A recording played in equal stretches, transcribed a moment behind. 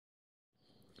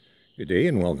Good day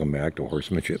and welcome back to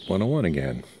Horsemanship 101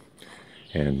 again.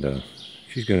 And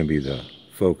she's going to be the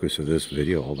focus of this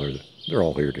video, although they're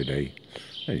all here today,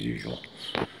 as usual.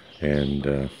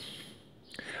 And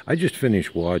I just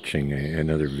finished watching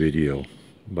another video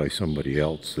by somebody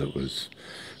else that was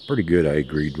pretty good. I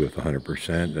agreed with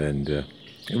 100%. And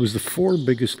it was the 4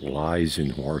 biggest lies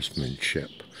in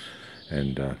horsemanship.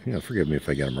 And, forgive me if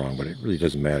I get them wrong, but it really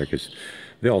doesn't matter because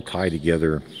they all tie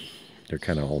together. They're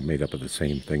kind of all made up of the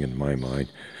same thing in my mind.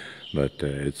 But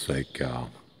it's like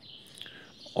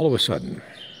all of a sudden,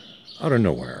 out of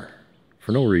nowhere,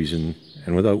 for no reason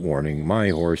and without warning, my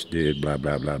horse did blah,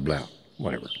 blah, blah, blah,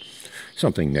 whatever.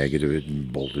 Something negative,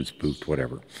 it bolted, spooked,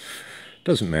 whatever.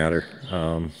 Doesn't matter.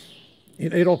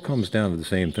 It all comes down to the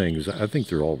same things. I think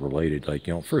they're all related. Like,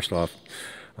 first off,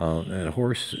 a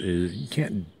horse you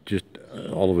can't just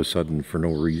all of a sudden for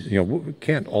no reason,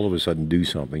 can't all of a sudden do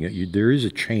something. There is a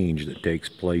change that takes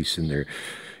place in their,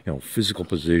 physical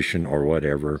position or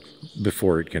whatever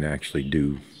before it can actually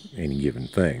do any given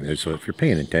thing. So if you're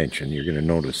paying attention, you're going to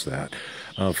notice that.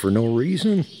 For no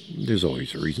reason, there's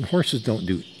always a reason. Horses don't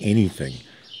do anything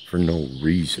for no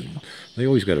reason. They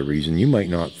always got a reason. You might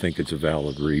not think it's a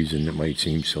valid reason. It might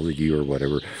seem silly to you or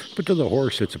whatever, but to the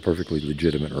horse, it's a perfectly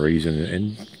legitimate reason,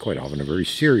 and quite often a very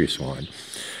serious one.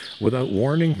 Without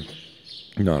warning,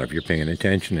 not if you're paying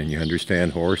attention and you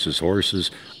understand horses. Horses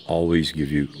always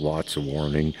give you lots of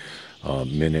warning,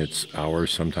 minutes,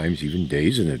 hours, sometimes even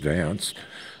days in advance.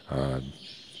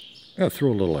 I'll throw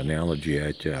a little analogy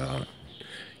at you.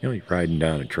 You're riding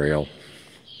down a trail,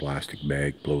 plastic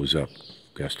bag blows up,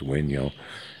 gust of wind,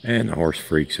 and the horse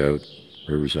freaks out,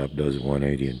 rears up, does a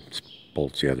 180, and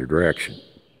bolts the other direction.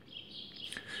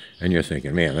 And you're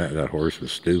thinking, man, that horse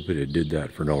was stupid. It did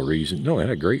that for no reason. No, it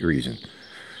had a great reason.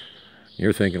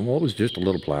 You're thinking, well, it was just a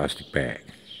little plastic bag.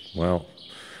 Well,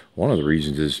 one of the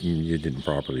reasons is you didn't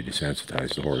properly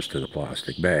desensitize the horse to the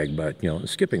plastic bag. But,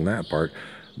 skipping that part,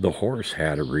 the horse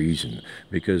had a reason.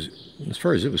 Because as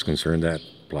far as it was concerned, that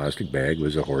plastic bag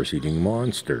was a horse-eating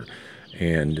monster.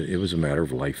 And it was a matter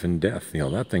of life and death.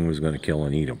 That thing was going to kill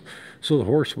and eat him. So the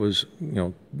horse was,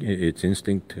 its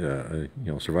instinct,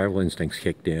 survival instincts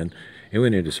kicked in. It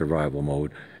went into survival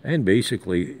mode. And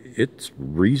basically, its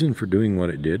reason for doing what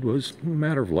it did was a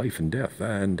matter of life and death.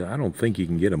 And I don't think you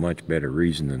can get a much better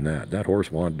reason than that. That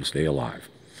horse wanted to stay alive.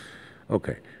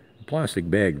 Okay, the plastic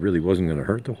bag really wasn't going to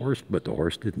hurt the horse, but the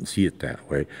horse didn't see it that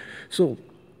way. So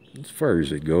as far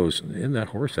as it goes, and that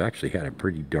horse actually had a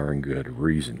pretty darn good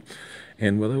reason.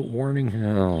 And without warning,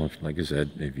 like I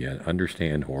said, if you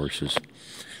understand horses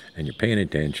and you're paying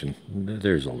attention,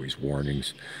 there's always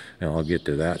warnings. Now, I'll get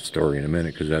to that story in a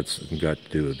minute because that's got to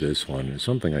do with this one. It's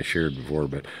something I shared before,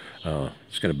 but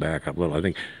just going to back up a little. I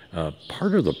think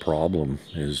part of the problem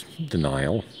is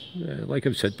denial. Like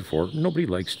I've said before, nobody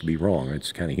likes to be wrong.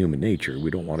 It's kind of human nature.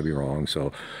 We don't want to be wrong.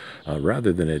 So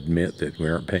rather than admit that we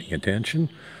aren't paying attention,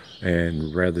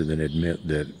 and rather than admit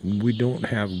that we don't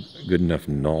have good enough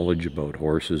knowledge about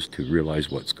horses to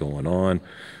realize what's going on,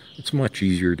 it's much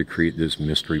easier to create this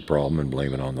mystery problem and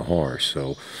blame it on the horse.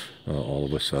 So all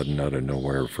of a sudden, out of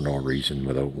nowhere, for no reason,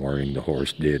 without warning, the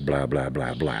horse did blah, blah,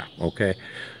 blah, blah. Okay?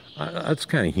 That's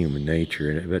kind of human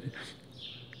nature. But,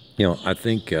 I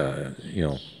think,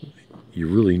 you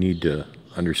really need to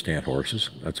understand horses.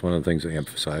 That's one of the things I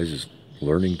emphasize is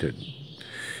learning to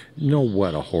know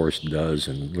what a horse does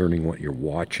and learning what you're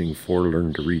watching for,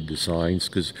 learn to read the signs,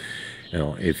 because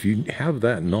if you have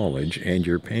that knowledge and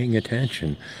you're paying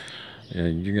attention,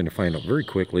 and you're going to find out very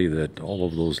quickly that all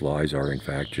of those lies are in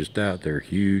fact just that. They're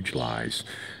huge lies.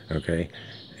 Okay?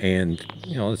 And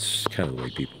it's kind of the way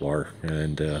people are.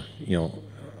 And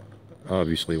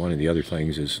obviously one of the other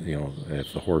things is,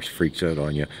 if the horse freaks out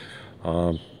on you,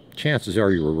 chances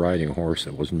are you were riding a horse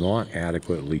that was not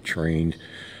adequately trained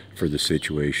for the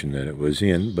situation that it was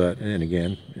in. But and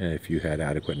again, if you had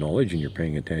adequate knowledge and you're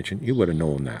paying attention, you would have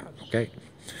known that. Okay?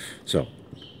 So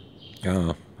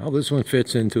how this one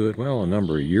fits into it, well, a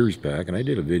number of years back, and I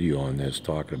did a video on this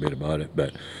talking a bit about it,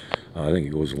 but I think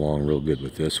it goes along real good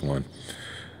with this one.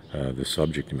 The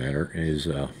subject matter is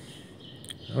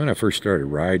when I first started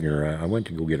riding her, I went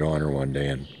to go get on her one day,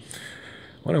 and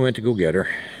when I went to go get her,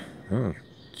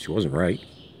 she wasn't right.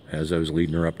 As I was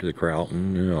leading her up to the corral,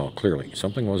 clearly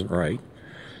something wasn't right.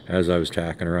 As I was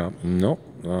tacking her up, nope,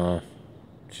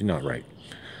 she's not right.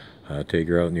 Take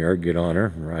her out in the yard, get on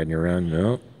her, riding her around,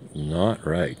 nope, not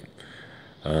right.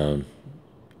 In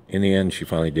the end, she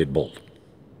finally did bolt.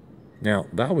 Now,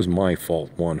 that was my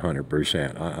fault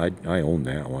 100%. I own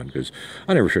that one because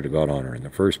I never should have got on her in the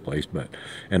first place.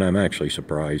 And I'm actually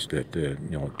surprised that it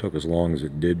took as long as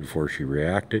it did before she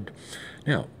reacted.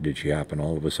 Now, did she happen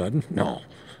all of a sudden? No.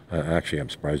 Actually, I'm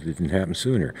surprised it didn't happen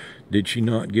sooner. Did she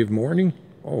not give warning?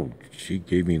 Oh, she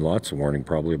gave me lots of warning,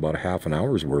 probably about a half an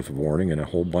hour's worth of warning and a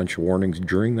whole bunch of warnings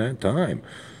during that time.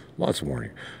 Lots of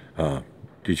warning.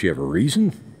 Did she have a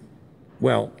reason?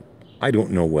 Well, I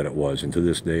don't know what it was, and to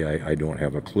this day I don't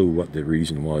have a clue what the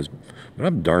reason was, but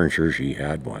I'm darn sure she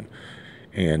had one.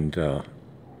 And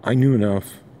I knew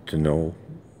enough to know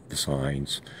the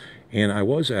signs, and I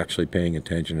was actually paying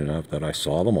attention enough that I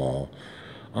saw them all.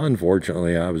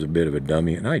 Unfortunately, I was a bit of a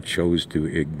dummy, and I chose to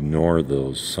ignore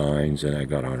those signs, and I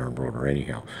got on her and rode her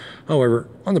anyhow. However,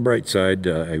 on the bright side,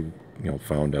 I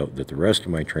found out that the rest of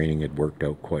my training had worked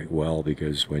out quite well,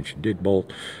 because when she did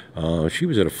bolt, she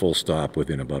was at a full stop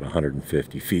within about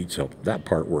 150 feet, so that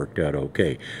part worked out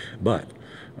okay. But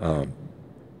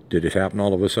did it happen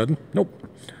all of a sudden? Nope.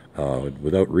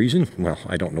 Without reason? Well,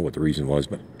 I don't know what the reason was,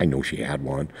 but I know she had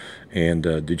one. And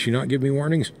did she not give me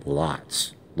warnings?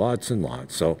 Lots. Lots and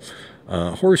lots. So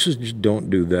horses just don't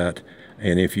do that.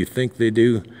 And if you think they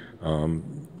do,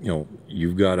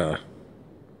 you've got to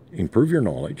improve your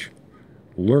knowledge,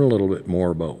 learn a little bit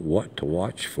more about what to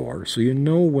watch for, so you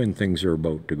know when things are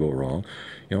about to go wrong.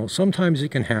 Sometimes it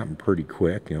can happen pretty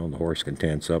quick. The horse can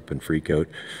tense up and freak out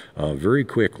very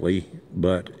quickly.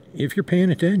 But if you're paying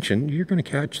attention, you're going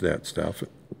to catch that stuff.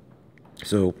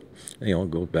 So,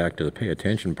 it goes back to the pay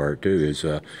attention part too, is,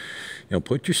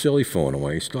 put your silly phone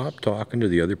away, stop talking to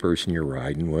the other person you're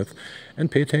riding with, and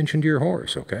pay attention to your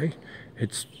horse, okay?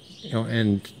 It's,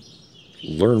 and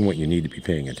learn what you need to be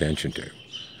paying attention to.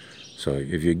 So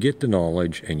if you get the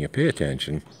knowledge and you pay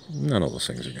attention, none of those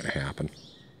things are going to happen.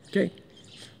 Okay?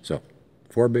 So,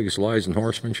 4 biggest lies in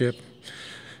horsemanship.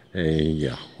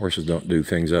 Yeah, horses don't do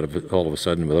things all of a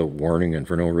sudden without warning and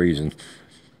for no reason.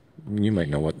 You might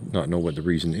not know what the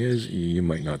reason is. You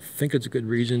might not think it's a good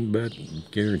reason, but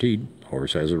guaranteed,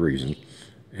 horse has a reason.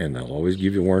 And they'll always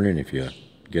give you warning if you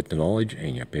get the knowledge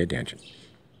and you pay attention.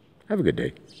 Have a good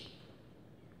day.